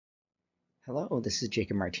Hello, this is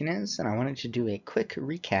Jacob Martinez, and I wanted to do a quick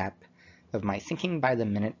recap of my Thinking by the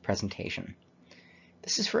Minute presentation.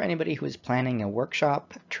 This is for anybody who is planning a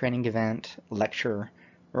workshop, training event, lecture,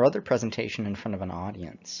 or other presentation in front of an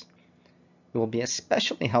audience. It will be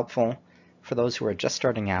especially helpful for those who are just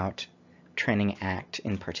starting out, training ACT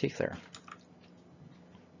in particular.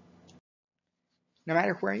 No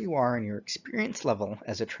matter where you are in your experience level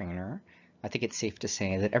as a trainer, I think it's safe to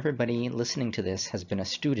say that everybody listening to this has been a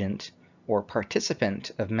student or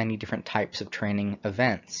participant of many different types of training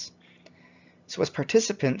events. So as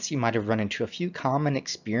participants, you might have run into a few common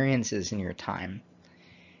experiences in your time.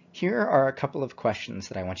 Here are a couple of questions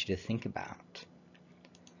that I want you to think about.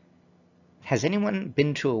 Has anyone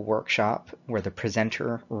been to a workshop where the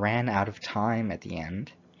presenter ran out of time at the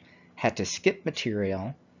end, had to skip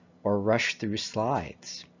material, or rush through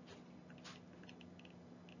slides?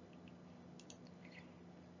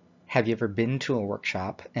 Have you ever been to a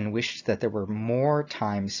workshop and wished that there were more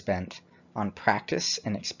time spent on practice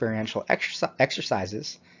and experiential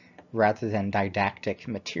exercises rather than didactic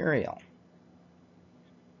material?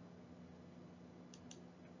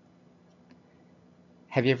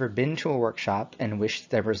 Have you ever been to a workshop and wished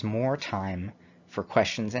there was more time for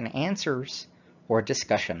questions and answers or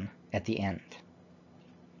discussion at the end?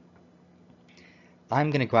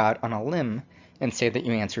 I'm going to go out on a limb and say that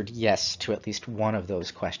you answered yes to at least one of those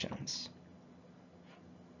questions.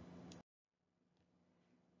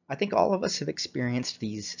 I think all of us have experienced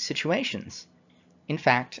these situations. In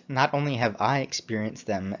fact, not only have I experienced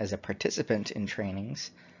them as a participant in trainings,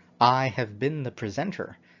 I have been the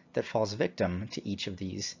presenter that falls victim to each of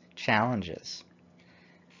these challenges.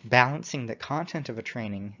 Balancing the content of a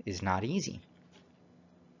training is not easy.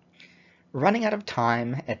 Running out of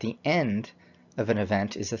time at the end of an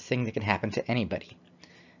event is a thing that can happen to anybody.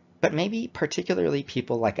 But maybe particularly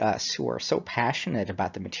people like us who are so passionate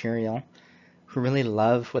about the material, who really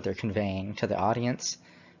love what they're conveying to the audience,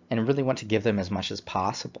 and really want to give them as much as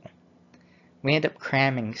possible. We end up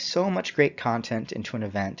cramming so much great content into an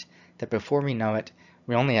event that before we know it,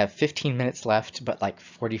 we only have 15 minutes left, but like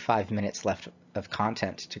 45 minutes left of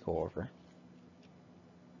content to go over.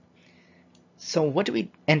 So what do we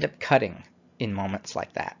end up cutting in moments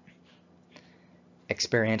like that?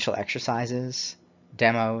 Experiential exercises,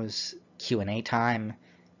 demos, Q&A time,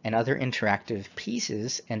 and other interactive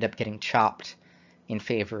pieces end up getting chopped in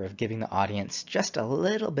favor of giving the audience just a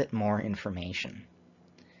little bit more information.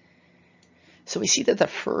 So we see that the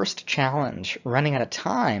first challenge, running out of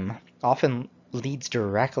time, often leads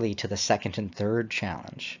directly to the second and third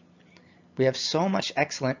challenge. We have so much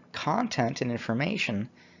excellent content and information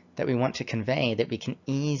that we want to convey that we can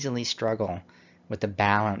easily struggle with the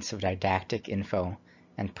balance of didactic info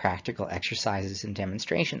and practical exercises and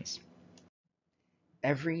demonstrations.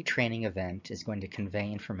 Every training event is going to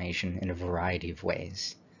convey information in a variety of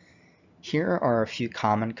ways. Here are a few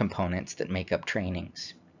common components that make up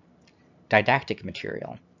trainings. Didactic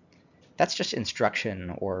material. That's just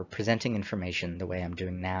instruction or presenting information the way I'm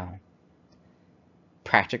doing now.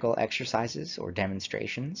 Practical exercises or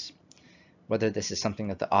demonstrations, whether this is something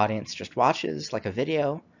that the audience just watches like a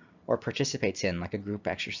video or participates in like a group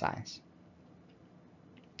exercise.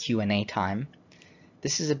 Q&A time.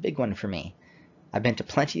 This is a big one for me. I've been to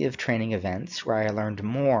plenty of training events where I learned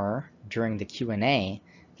more during the Q&A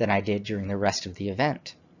than I did during the rest of the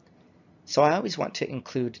event. So I always want to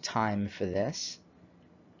include time for this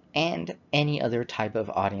and any other type of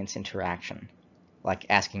audience interaction, like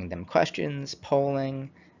asking them questions,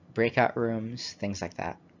 polling, breakout rooms, things like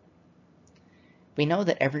that. We know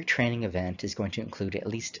that every training event is going to include at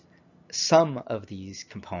least some of these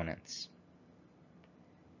components.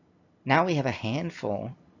 Now we have a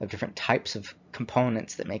handful of different types of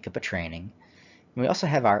components that make up a training. And we also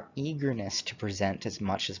have our eagerness to present as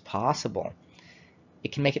much as possible.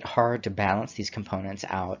 It can make it hard to balance these components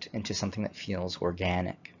out into something that feels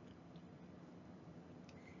organic.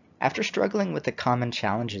 After struggling with the common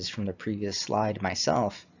challenges from the previous slide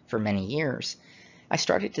myself for many years, I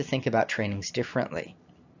started to think about trainings differently.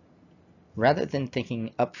 Rather than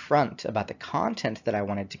thinking up front about the content that I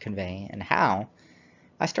wanted to convey and how,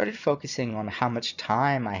 I started focusing on how much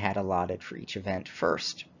time I had allotted for each event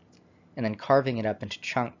first, and then carving it up into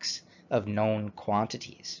chunks of known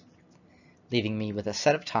quantities, leaving me with a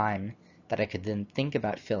set of time that I could then think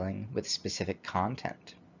about filling with specific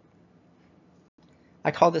content.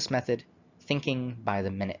 I call this method thinking by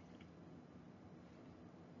the minute.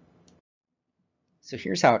 So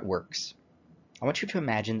here's how it works. I want you to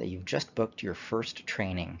imagine that you've just booked your first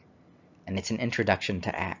training, and it's an introduction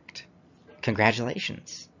to ACT.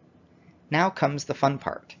 Congratulations! Now comes the fun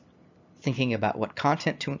part, thinking about what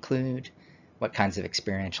content to include, what kinds of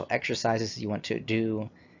experiential exercises you want to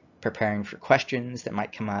do, preparing for questions that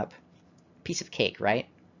might come up. Piece of cake, right?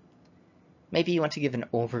 Maybe you want to give an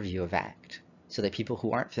overview of ACT so that people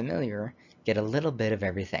who aren't familiar get a little bit of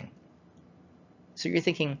everything. So you're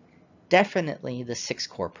thinking definitely the 6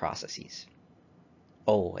 core processes.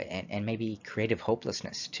 Oh, and maybe creative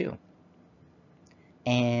hopelessness too.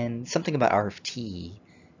 And something about RFT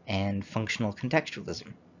and functional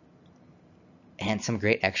contextualism. And some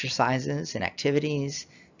great exercises and activities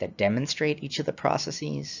that demonstrate each of the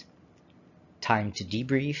processes. Time to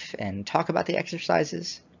debrief and talk about the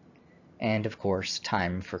exercises. And of course,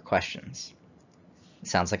 time for questions.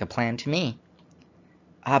 Sounds like a plan to me.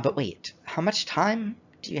 But wait, how much time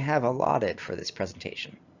do you have allotted for this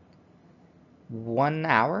presentation? 1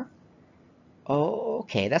 hour? Oh,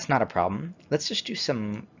 okay, that's not a problem. Let's just do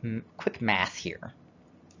some quick math here.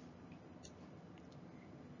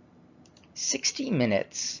 60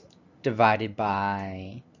 minutes divided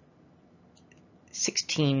by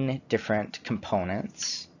 16 different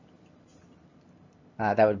components.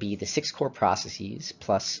 That would be the 6 core processes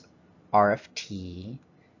plus RFT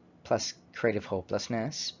plus creative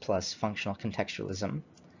hopelessness plus functional contextualism.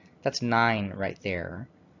 That's 9 right there.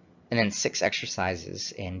 And then 6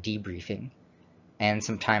 exercises and debriefing. And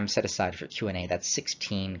some time set aside for Q&A. That's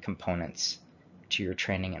 16 components to your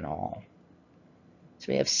training in all. So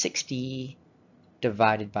we have 60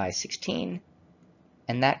 divided by 16,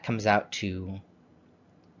 and that comes out to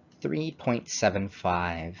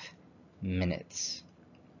 3.75 minutes.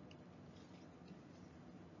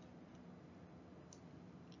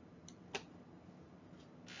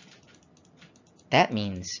 That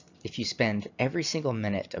means if you spend every single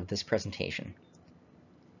minute of this presentation,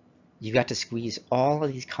 you've got to squeeze all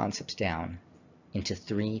of these concepts down into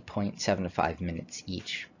 3.75 minutes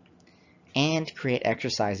each, and create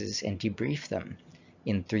exercises and debrief them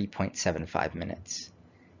in 3.75 minutes.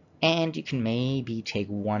 And you can maybe take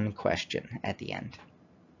 1 question at the end.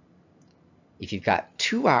 If you've got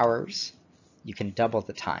 2 hours, you can double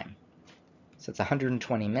the time. So it's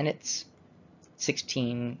 120 minutes,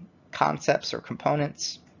 16 concepts or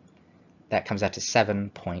components. That comes out to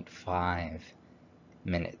 7.5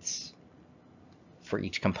 minutes for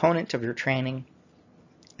each component of your training.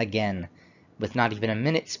 Again, with not even a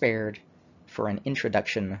minute spared for an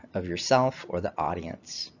introduction of yourself or the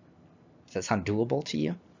audience. Does that sound doable to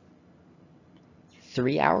you?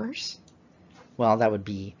 3 hours? Well, that would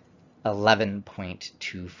be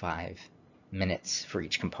 11.25 minutes for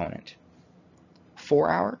each component. 4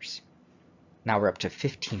 hours? Now we're up to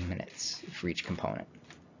 15 minutes for each component.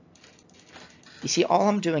 You see, all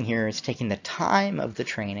I'm doing here is taking the time of the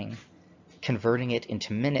training, converting it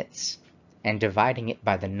into minutes, and dividing it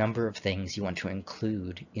by the number of things you want to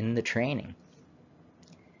include in the training.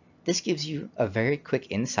 This gives you a very quick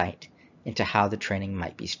insight into how the training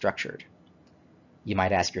might be structured. You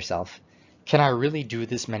might ask yourself, can I really do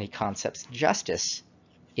this many concepts justice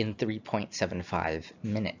in 3.75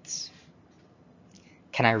 minutes?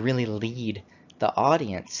 Can I really lead the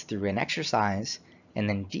audience through an exercise and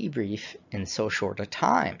then debrief in so short a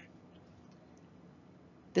time?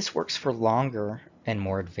 This works for longer and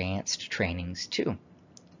more advanced trainings too.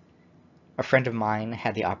 A friend of mine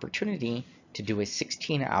had the opportunity to do a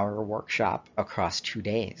 16-hour workshop across 2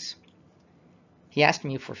 days. He asked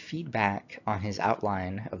me for feedback on his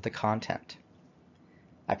outline of the content.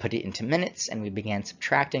 I put it into minutes and we began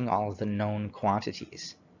subtracting all of the known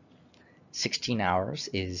quantities. 16 hours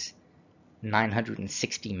is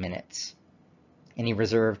 960 minutes. And he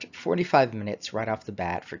reserved 45 minutes right off the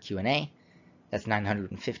bat for Q&A. That's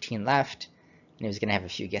 915 left. And he was going to have a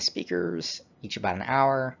few guest speakers, each about an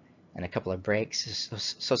hour, and a couple of breaks.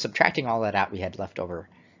 So subtracting all that out, we had left over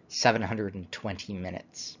 720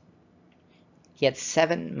 minutes. He had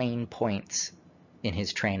 7 main points in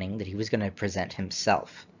his training that he was going to present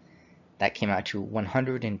himself. That came out to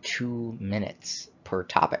 102 minutes per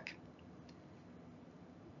topic.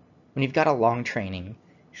 When you've got a long training,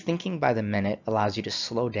 thinking by the minute allows you to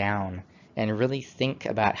slow down and really think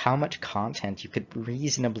about how much content you could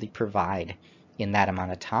reasonably provide in that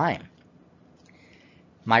amount of time.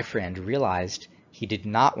 My friend realized he did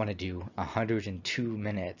not want to do 102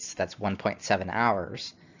 minutes, that's 1.7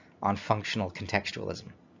 hours, on functional contextualism.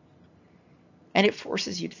 And it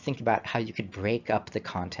forces you to think about how you could break up the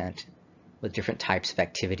content with different types of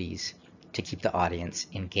activities to keep the audience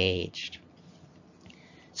engaged.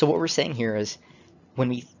 So what we're saying here is when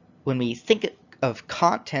we think of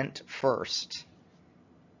content first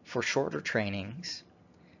for shorter trainings,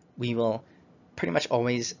 we will pretty much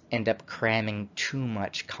always end up cramming too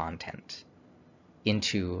much content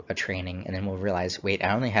into a training, and then we'll realize, wait,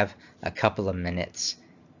 I only have a couple of minutes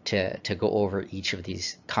to go over each of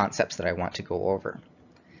these concepts that I want to go over.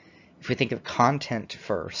 If we think of content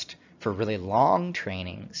first, for really long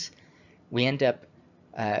trainings, we end up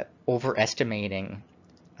overestimating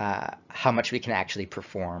how much we can actually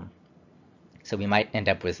perform. So we might end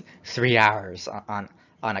up with 3 hours on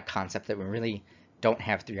a concept that we really don't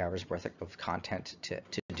have 3 hours worth of content to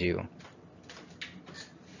do.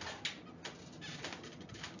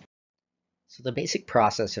 So the basic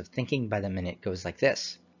process of thinking by the minute goes like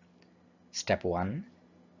this. Step 1,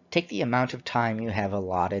 take the amount of time you have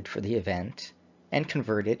allotted for the event and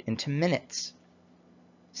convert it into minutes.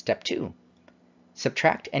 Step 2,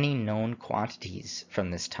 subtract any known quantities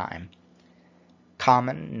from this time.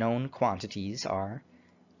 Common known quantities are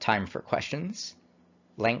time for questions,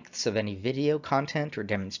 lengths of any video content or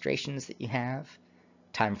demonstrations that you have,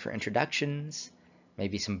 time for introductions,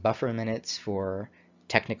 maybe some buffer minutes for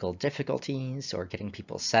technical difficulties or getting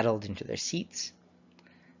people settled into their seats.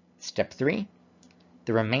 Step 3,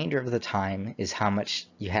 the remainder of the time is how much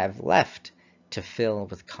you have left to fill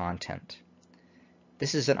with content.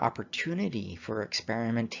 This is an opportunity for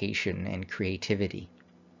experimentation and creativity.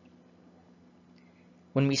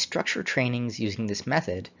 When we structure trainings using this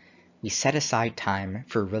method, we set aside time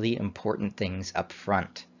for really important things up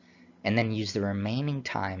front, and then use the remaining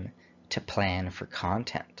time to plan for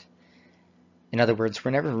content. In other words,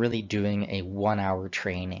 we're never really doing a 1-hour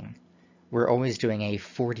training. We're always doing a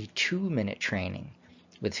 42-minute training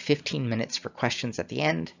with 15 minutes for questions at the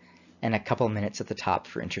end and a couple minutes at the top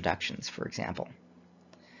for introductions, for example.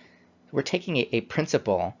 We're taking a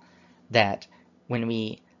principle that when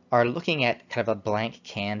we are looking at kind of a blank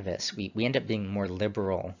canvas, we end up being more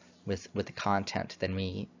liberal with the content than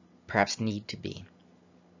we perhaps need to be.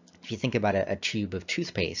 If you think about a tube of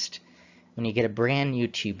toothpaste, when you get a brand new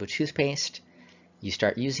tube of toothpaste, you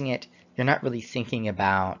start using it, you're not really thinking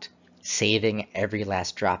about saving every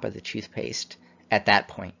last drop of the toothpaste at that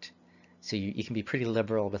point. So you can be pretty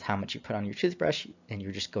liberal with how much you put on your toothbrush, and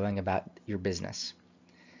you're just going about your business.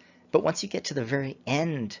 But once you get to the very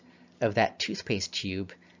end of that toothpaste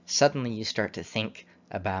tube, suddenly you start to think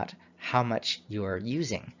about how much you are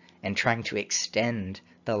using and trying to extend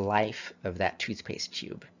the life of that toothpaste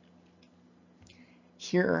tube.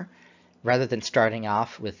 Here, rather than starting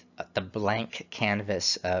off with the blank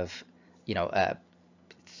canvas of, a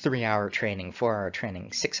 3-hour training, 4-hour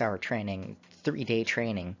training, 6-hour training, 3-day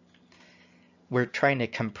training, we're trying to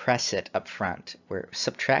compress it up front. We're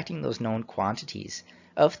subtracting those known quantities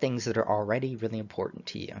of things that are already really important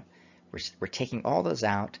to you. We're taking all those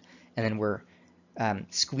out, and then we're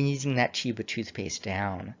squeezing that tube of toothpaste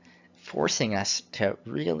down, forcing us to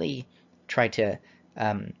really try to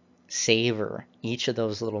savor each of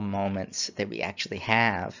those little moments that we actually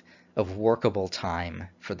have of workable time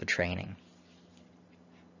for the training.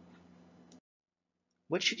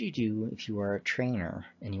 What should you do if you are a trainer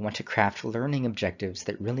and you want to craft learning objectives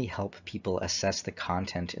that really help people assess the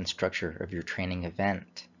content and structure of your training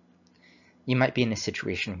event? You might be in a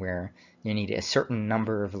situation where you need a certain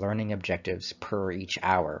number of learning objectives per each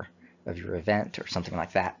hour of your event or something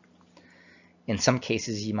like that. In some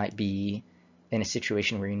cases, you might be in a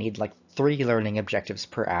situation where you need like 3 learning objectives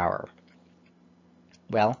per hour.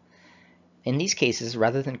 Well, in these cases,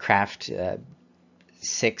 rather than craft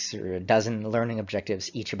 6 or a dozen learning objectives,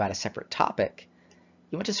 each about a separate topic,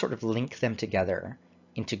 you want to sort of link them together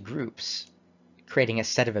into groups, creating a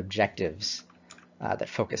set of objectives that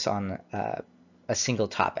focus on a single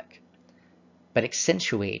topic, but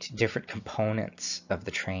accentuate different components of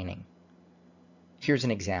the training. Here's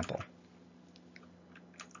an example.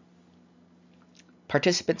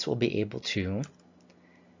 Participants will be able to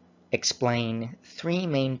explain 3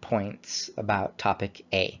 main points about topic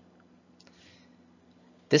A.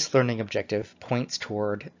 This learning objective points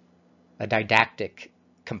toward a didactic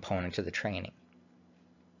component of the training.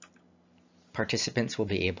 Participants will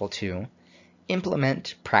be able to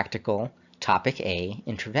implement practical topic A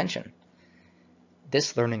intervention.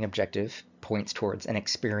 This learning objective points towards an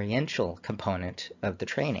experiential component of the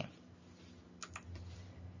training.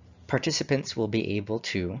 Participants will be able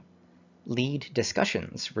to lead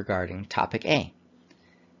discussions regarding topic A.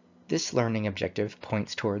 This learning objective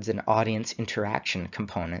points towards an audience interaction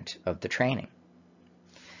component of the training.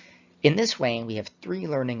 In this way, we have 3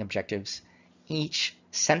 learning objectives, each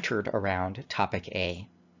centered around topic A.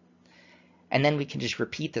 And then we can just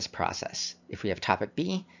repeat this process. If we have topic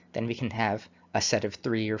B, then we can have a set of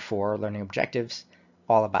 3 or 4 learning objectives,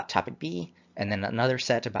 all about topic B, and then another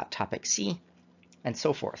set about topic C, and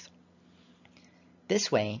so forth. This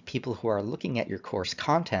way, people who are looking at your course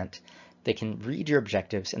content, they can read your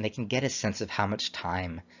objectives and they can get a sense of how much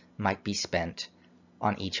time might be spent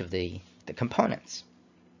on each of the components.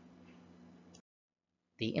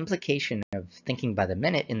 the implication of thinking by the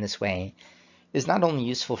minute in this way is not only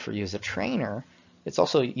useful for you as a trainer, it's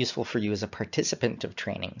also useful for you as a participant of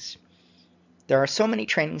trainings. There are so many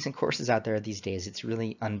trainings and courses out there these days, it's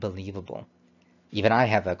really unbelievable. Even I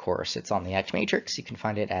have a course. It's on the ACT Matrix. You can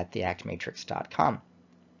find it at theactmatrix.com.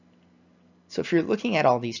 So if you're looking at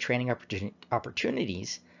all these training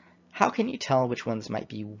opportunities, how can you tell which ones might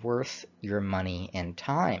be worth your money and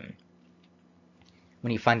time?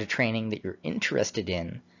 When you find a training that you're interested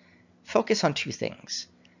in, focus on two things: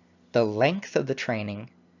 the length of the training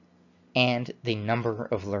and the number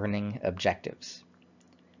of learning objectives.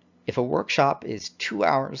 If a workshop is 2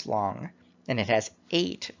 hours long and it has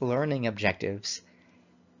 8 learning objectives,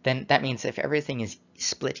 then that means if everything is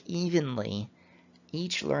split evenly,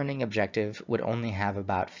 each learning objective would only have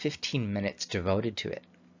about 15 minutes devoted to it.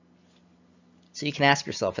 So you can ask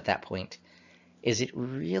yourself at that point, is it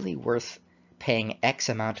really worth paying X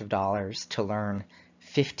amount of dollars to learn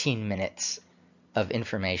 15 minutes of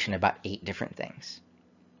information about 8 different things?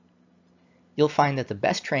 You'll find that the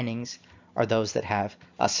best trainings are those that have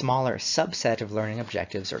a smaller subset of learning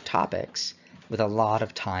objectives or topics with a lot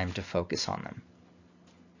of time to focus on them.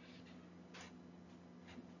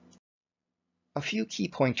 A few key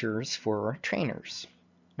pointers for trainers.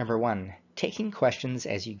 Number 1, taking questions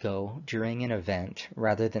as you go during an event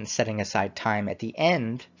rather than setting aside time at the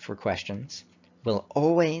end for questions will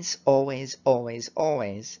always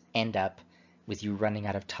end up with you running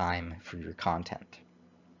out of time for your content.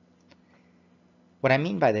 What I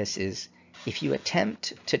mean by this is, if you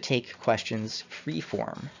attempt to take questions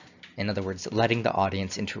free-form, in other words, letting the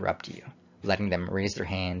audience interrupt you, letting them raise their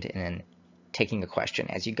hand and then taking a question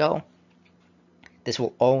as you go, this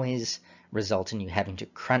will always result in you having to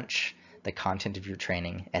crunch the content of your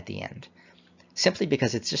training at the end, simply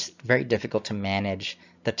because it's just very difficult to manage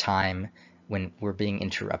the time when we're being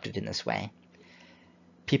interrupted in this way.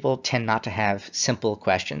 People tend not to have simple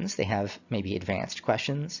questions. They have maybe advanced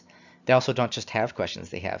questions. They also don't just have questions.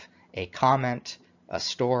 They have a comment, a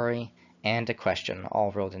story, and a question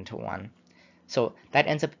all rolled into one. So that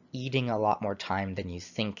ends up eating a lot more time than you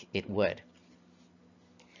think it would.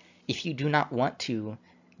 If you do not want to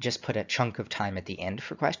just put a chunk of time at the end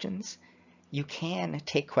for questions, you can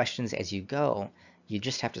take questions as you go. You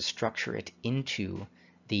just have to structure it into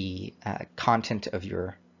the content of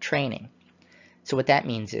your training. So what that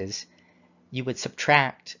means is you would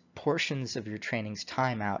subtract portions of your training's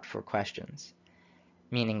time out for questions,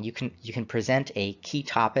 meaning you can present a key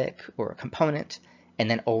topic or a component and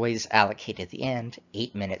then always allocate at the end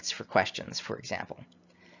 8 minutes for questions, for example.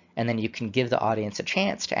 And then you can give the audience a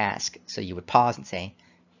chance to ask. So you would pause and say,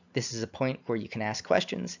 this is a point where you can ask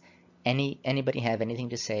questions. Anybody have anything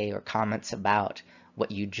to say or comments about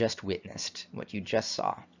what you just witnessed, what you just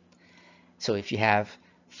saw? So if you have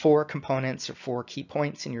 4 components or 4 key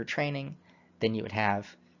points in your training, then you would have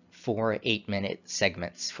 4 8-minute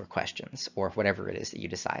segments for questions, or whatever it is that you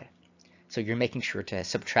decide. So you're making sure to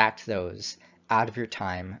subtract those out of your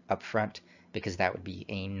time up front, because that would be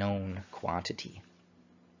a known quantity.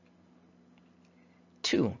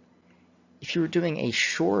 2, if you were doing a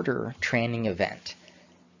shorter training event,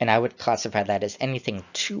 and I would classify that as anything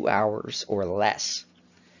 2 hours or less,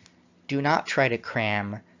 do not try to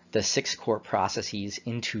cram the 6 core processes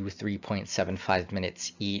into 3.75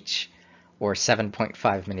 minutes each or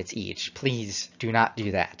 7.5 minutes each. Please do not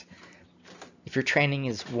do that. If your training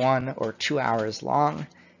is 1 or 2 hours long,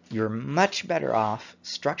 you're much better off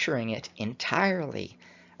structuring it entirely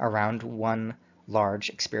around one large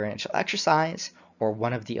experiential exercise or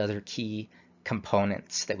one of the other key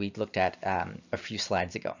components that we looked at a few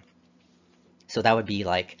slides ago. So that would be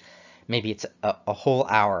like, maybe it's a whole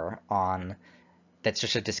hour on, that's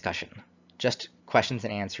just a discussion, just questions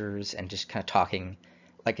and answers and just kind of talking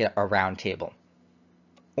like a round table.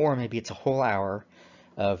 Or maybe it's a whole hour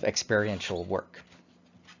of experiential work.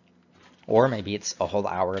 Or maybe it's a whole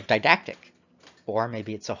hour of didactic. Or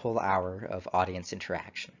maybe it's a whole hour of audience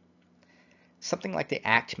interaction. Something like the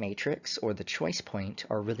ACT matrix or the choice point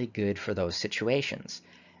are really good for those situations.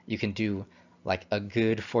 You can do like a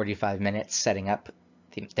good 45 minutes setting up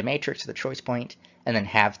the matrix or the choice point, and then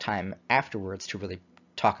have time afterwards to really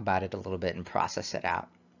talk about it a little bit and process it out.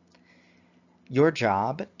 Your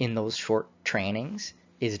job in those short trainings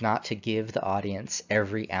is not to give the audience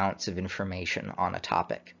every ounce of information on a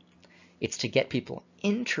topic. It's to get people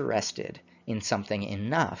interested in something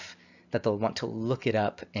enough that they'll want to look it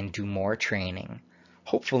up and do more training,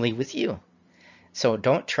 hopefully with you. So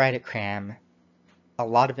don't try to cram a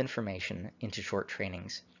lot of information into short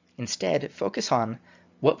trainings. Instead, focus on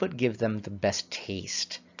what would give them the best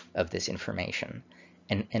taste of this information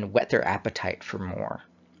and whet their appetite for more.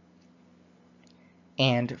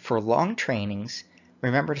 And for long trainings,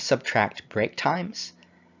 remember to subtract break times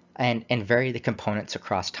and vary the components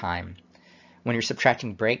across time. When you're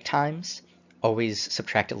subtracting break times, always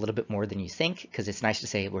subtract a little bit more than you think, because it's nice to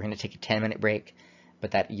say we're going to take a 10-minute break,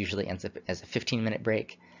 but that usually ends up as a 15-minute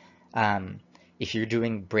break. If you're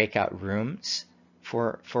doing breakout rooms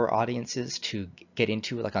for audiences to get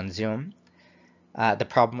into, like on Zoom, the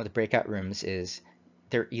problem with breakout rooms is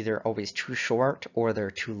they're either always too short or they're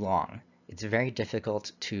too long. It's very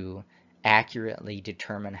difficult to accurately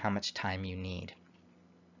determine how much time you need.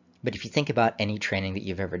 But if you think about any training that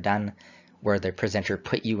you've ever done where the presenter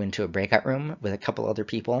put you into a breakout room with a couple other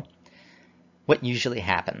people, what usually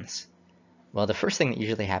happens? Well, the first thing that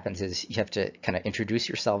usually happens is you have to kind of introduce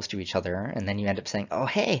yourselves to each other, and then you end up saying, oh,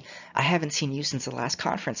 hey, I haven't seen you since the last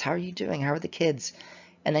conference. How are you doing? How are the kids?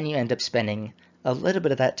 And then you end up spending a little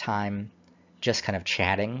bit of that time just kind of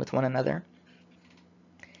chatting with one another.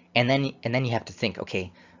 And then you have to think,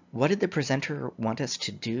 okay, what did the presenter want us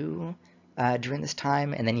to do during this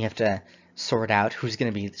time? And then you have to sort out who's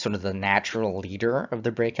going to be sort of the natural leader of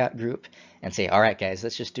the breakout group and say, all right, guys,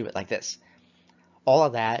 let's just do it like this. All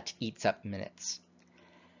of that eats up minutes.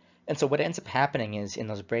 And so what ends up happening is in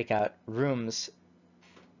those breakout rooms,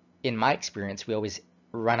 in my experience, we always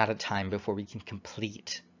run out of time before we can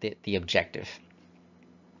complete the objective.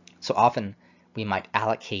 So often we might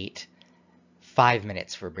allocate 5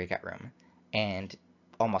 minutes for a breakout room, and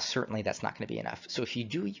almost certainly that's not going to be enough. So if you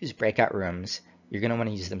do use breakout rooms, you're going to want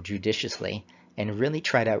to use them judiciously and really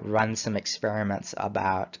try to run some experiments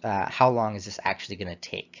about how long is this actually going to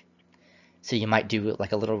take. So you might do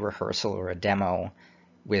like a little rehearsal or a demo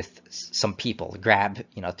with some people, grab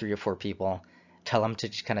 3 or 4 people, tell them to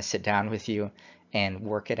just kind of sit down with you and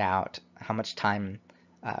work it out. How much time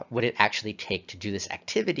would it actually take to do this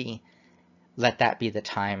activity? Let that be the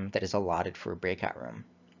time that is allotted for a breakout room.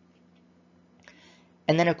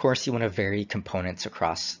 And then of course you want to vary components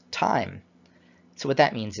across time. So what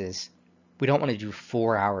that means is we don't want to do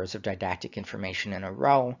 4 hours of didactic information in a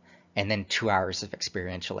row and then 2 hours of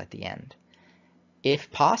experiential at the end.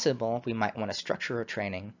 If possible, we might want to structure a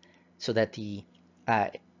training so that we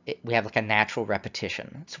have like a natural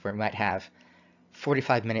repetition. So we might have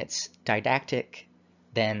 45 minutes didactic,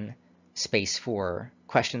 then space for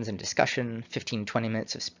questions and discussion, 15-20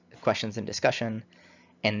 minutes of questions and discussion,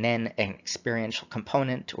 and then an experiential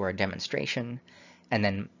component or a demonstration, and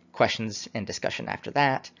then questions and discussion after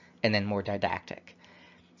that, and then more didactic.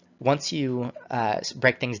 Once you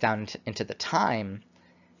break things down into the time,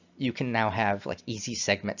 you can now have like easy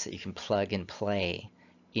segments that you can plug and play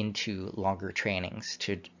into longer trainings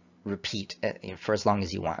to repeat for as long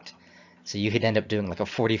as you want. So you could end up doing like a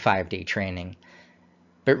 45-day training,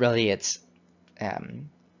 but really it's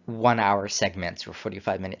 1 hour segments or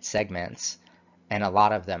 45-minute segments, and a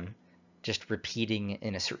lot of them just repeating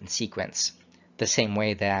in a certain sequence, the same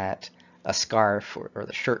way that a scarf or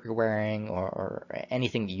the shirt you're wearing or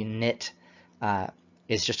anything that you knit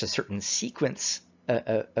is just a certain sequence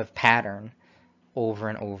of pattern over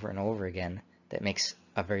and over and over again that makes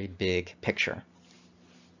a very big picture.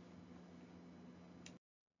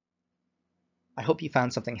 I hope you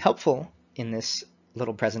found something helpful in this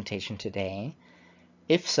little presentation today.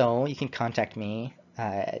 If so, you can contact me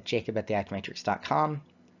at jacob@theactmatrix.com.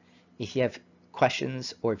 If you have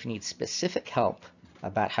questions or if you need specific help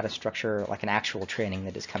about how to structure like an actual training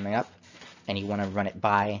that is coming up and you want to run it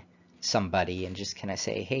by somebody and just kind of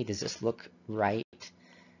say, hey, does this look right?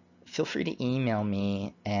 Feel free to email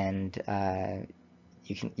me, and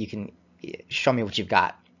you can show me what you've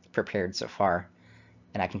got prepared so far,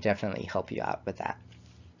 and I can definitely help you out with that.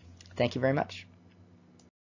 Thank you very much.